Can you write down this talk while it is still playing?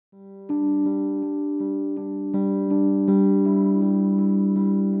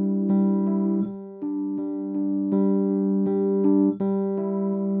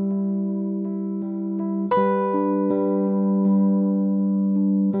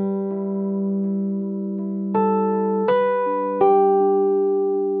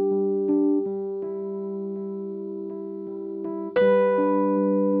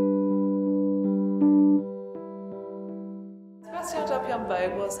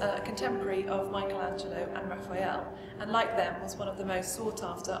a contemporary of Michelangelo and Raphael, and like them was one of the most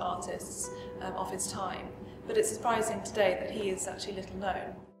sought-after artists of his time. But it's surprising today that he is actually little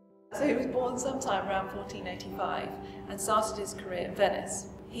known. So he was born sometime around 1485 and started his career in Venice.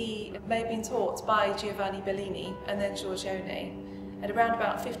 He may have been taught by Giovanni Bellini and then Giorgione. At around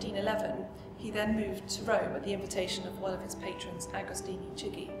about 1511, he then moved to Rome at the invitation of one of his patrons, Agostino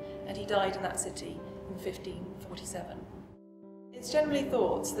Chigi, and he died in that city in 1547. It's generally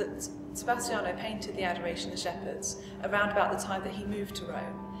thought that Sebastiano painted the Adoration of Shepherds around about the time that he moved to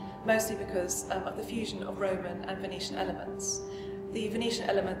Rome, mostly because of the fusion of Roman and Venetian elements. The Venetian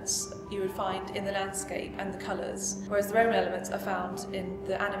elements you would find in the landscape and the colours, whereas the Roman elements are found in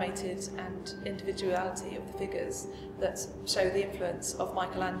the animated and individuality of the figures that show the influence of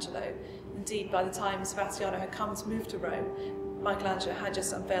Michelangelo. Indeed, by the time Sebastiano had come to move to Rome, Michelangelo had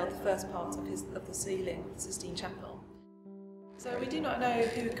just unveiled the first part of the ceiling of the Sistine Chapel. So we do not know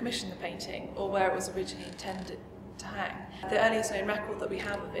who commissioned the painting or where it was originally intended to hang. The earliest known record that we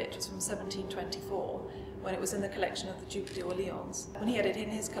have of it was from 1724, when it was in the collection of the Duke d'Orleans. When he had it in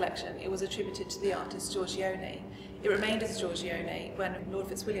his collection, it was attributed to the artist Giorgione. It remained as Giorgione when Lord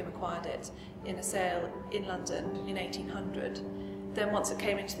Fitzwilliam acquired it in a sale in London in 1800. Then once it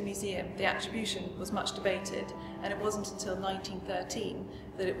came into the museum, the attribution was much debated, and it wasn't until 1913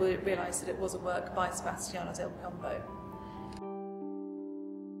 that it was realised that it was a work by Sebastiano del Piombo.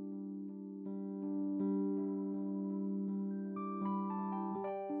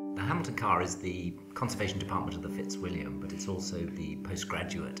 The Hamilton Car is the conservation department of the Fitzwilliam, but it's also the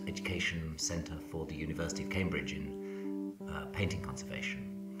postgraduate education centre for the University of Cambridge in painting conservation.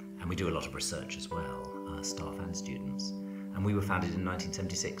 And we do a lot of research as well, staff and students. And we were founded in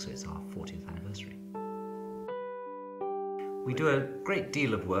 1976, so it's our 40th anniversary. We do a great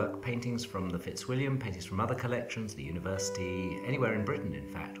deal of work, paintings from the Fitzwilliam, paintings from other collections, the university, anywhere in Britain in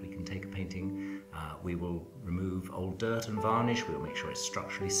fact. We can take a painting, we will remove old dirt and varnish, we'll make sure it's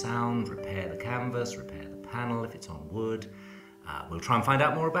structurally sound, repair the canvas, repair the panel if it's on wood. We'll try and find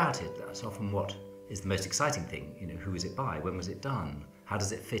out more about it. That's often what is the most exciting thing. You know, who is it by, when was it done, how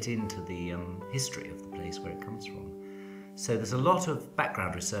does it fit into the history of the place where it comes from. So there's a lot of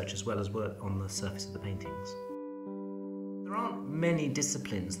background research as well as work on the surface of the paintings. There aren't many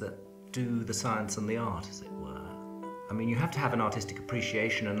disciplines that do the science and the art, as it were. I mean, you have to have an artistic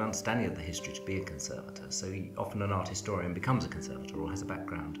appreciation and understanding of the history to be a conservator, so often an art historian becomes a conservator or has a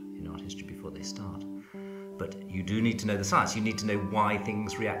background in art history before they start. But you do need to know the science. You need to know why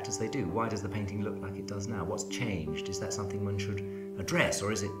things react as they do. Why does the painting look like it does now? What's changed? Is that something one should address,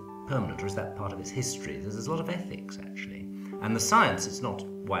 or is it permanent, or is that part of its history? There's a lot of ethics, actually. And the science, it's not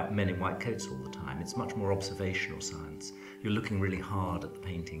men in white coats all the time. It's much more observational science. You're looking really hard at the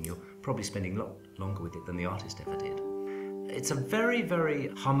painting. You're probably spending a lot longer with it than the artist ever did. It's a very, very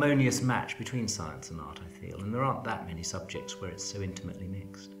harmonious match between science and art, I feel, and there aren't that many subjects where it's so intimately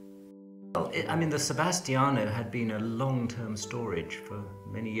mixed. Well, I mean, the Sebastiano had been a long-term storage for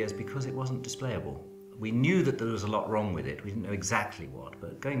many years because it wasn't displayable. We knew that there was a lot wrong with it. We didn't know exactly what,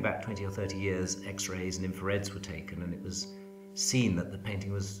 but going back 20 or 30 years, X-rays and infrareds were taken, and it was seen that the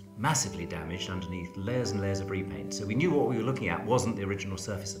painting was massively damaged underneath layers and layers of repaint. So we knew what we were looking at wasn't the original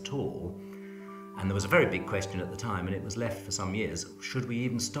surface at all. And there was a very big question at the time, and it was left for some years, should we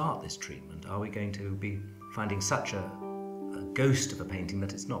even start this treatment? Are we going to be finding such a ghost of a painting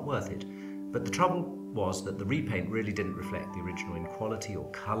that it's not worth it? But the trouble was that the repaint really didn't reflect the original in quality or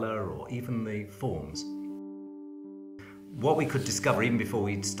colour or even the forms. What we could discover even before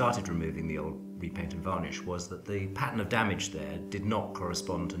we started removing the old repaint and varnish was that the pattern of damage there did not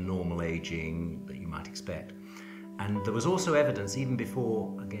correspond to normal ageing that you might expect. And there was also evidence, even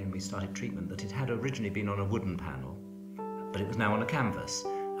before, again, we started treatment, that it had originally been on a wooden panel, but it was now on a canvas.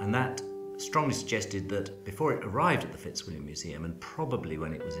 And that strongly suggested that before it arrived at the Fitzwilliam Museum, and probably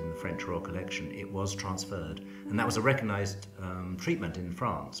when it was in the French Royal Collection, it was transferred. And that was a recognised treatment in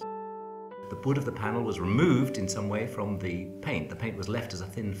France. The wood of the panel was removed in some way from the paint. The paint was left as a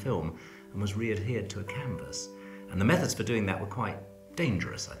thin film and was re-adhered to a canvas. And the methods for doing that were quite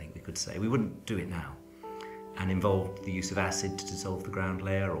dangerous, I think we could say. We wouldn't do it now. And involved the use of acid to dissolve the ground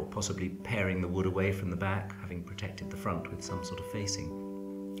layer, or possibly paring the wood away from the back, having protected the front with some sort of facing.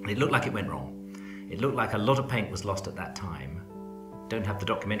 It looked like it went wrong. It looked like a lot of paint was lost at that time. Don't have the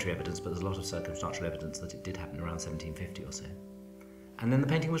documentary evidence, but there's a lot of circumstantial evidence that it did happen around 1750 or so. And then the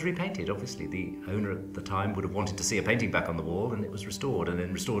painting was repainted. Obviously, the owner at the time would have wanted to see a painting back on the wall, and it was restored, and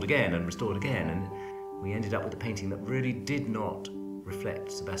then restored again, and restored again. And we ended up with a painting that really did not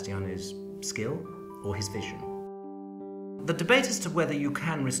reflect Sebastiano's skill or his vision. The debate as to whether you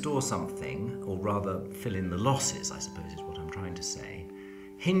can restore something, or rather fill in the losses, I suppose is what I'm trying to say,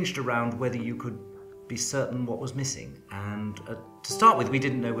 hinged around whether you could be certain what was missing. And to start with, we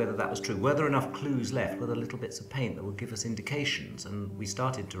didn't know whether that was true. Were there enough clues left? Were there little bits of paint that would give us indications? And we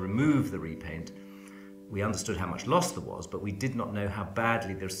started to remove the repaint. We understood how much loss there was, but we did not know how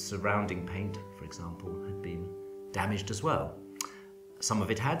badly the surrounding paint, for example, had been damaged as well. Some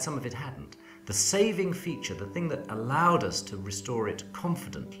of it had, some of it hadn't. The saving feature, the thing that allowed us to restore it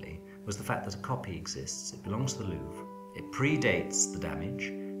confidently, was the fact that a copy exists. It belongs to the Louvre. It predates the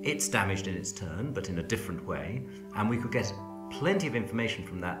damage. It's damaged in its turn, but in a different way, and we could get plenty of information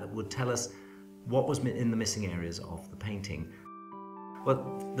from that that would tell us what was in the missing areas of the painting.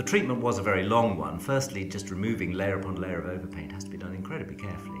 Well, the treatment was a very long one. Firstly, just removing layer upon layer of overpaint has to be done incredibly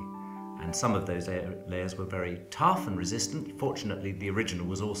carefully, and some of those layers were very tough and resistant. Fortunately, the original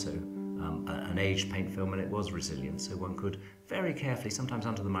was also an aged paint film, and it was resilient, so one could very carefully, sometimes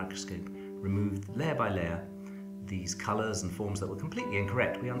under the microscope, remove layer by layer these colours and forms that were completely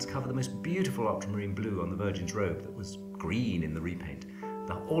incorrect. We uncovered the most beautiful ultramarine blue on the Virgin's robe that was green in the repaint.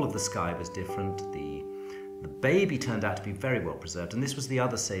 All of the sky was different. The baby turned out to be very well preserved, and this was the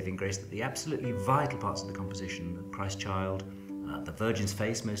other saving grace, that the absolutely vital parts of the composition, the Christ child, the Virgin's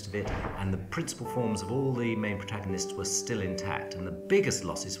face, most of it, and the principal forms of all the main protagonists were still intact, and the biggest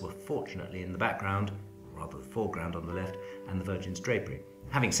losses were fortunately in the background, or rather the foreground on the left, and the Virgin's drapery.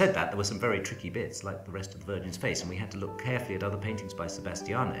 Having said that, there were some very tricky bits, like the rest of the Virgin's face, and we had to look carefully at other paintings by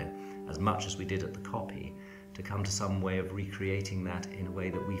Sebastiano, as much as we did at the copy, to come to some way of recreating that in a way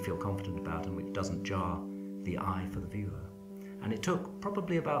that we feel confident about and which doesn't jar the eye for the viewer. And it took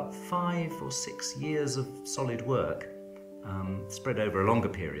probably about 5 or 6 years of solid work, spread over a longer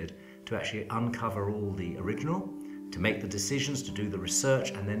period, to actually uncover all the original, to make the decisions, to do the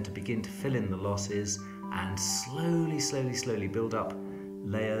research, and then to begin to fill in the losses and slowly build up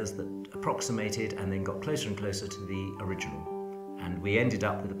layers that approximated and then got closer and closer to the original. And we ended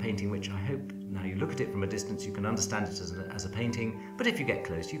up with a painting which I hope, now you look at it from a distance, you can understand it as a painting, but if you get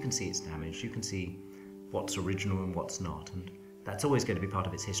close, you can see it's damaged, you can see what's original and what's not, and that's always going to be part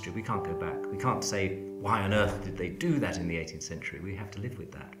of its history. We can't go back. We can't say, why on earth did they do that in the 18th century? We have to live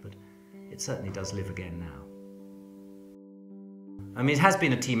with that, but it certainly does live again now. I mean, it has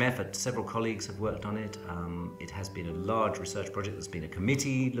been a team effort. Several colleagues have worked on it. It has been a large research project. There's been a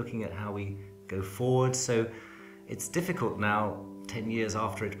committee looking at how we go forward. So it's difficult now, 10 years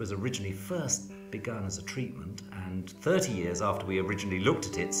after it was originally first begun as a treatment, and 30 years after we originally looked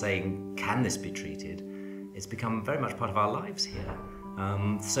at it saying, can this be treated? It's become very much part of our lives here.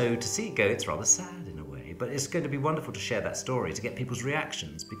 So to see it go, it's rather sad in a way, but it's going to be wonderful to share that story, to get people's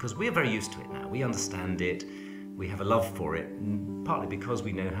reactions, because we're very used to it now. We understand it. We have a love for it, partly because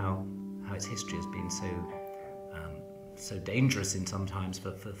we know how its history has been so dangerous in sometimes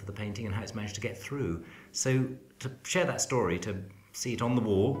for the painting, and how it's managed to get through. So to share that story, to see it on the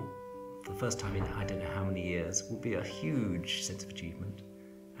wall for the first time in I don't know how many years, will be a huge sense of achievement.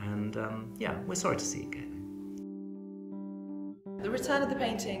 And yeah, we're sorry to see it go. The return of the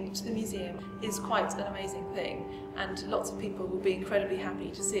painting to the museum is quite an amazing thing, and lots of people will be incredibly happy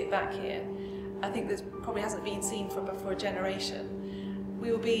to see it back here. I think this probably hasn't been seen for a generation.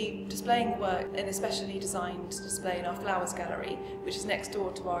 We will be displaying the work in a specially designed display in our Flowers Gallery, which is next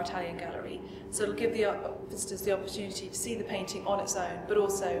door to our Italian gallery. So it'll give the visitors the opportunity to see the painting on its own, but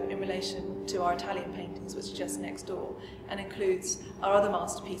also in relation to our Italian paintings, which are just next door, and includes our other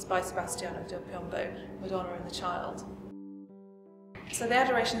masterpiece by Sebastiano del Piombo, Madonna and the Child. So the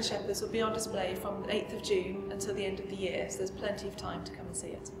Adoration of the Shepherds will be on display from the 8th of June until the end of the year, so there's plenty of time to come and see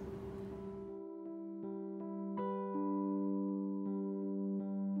it.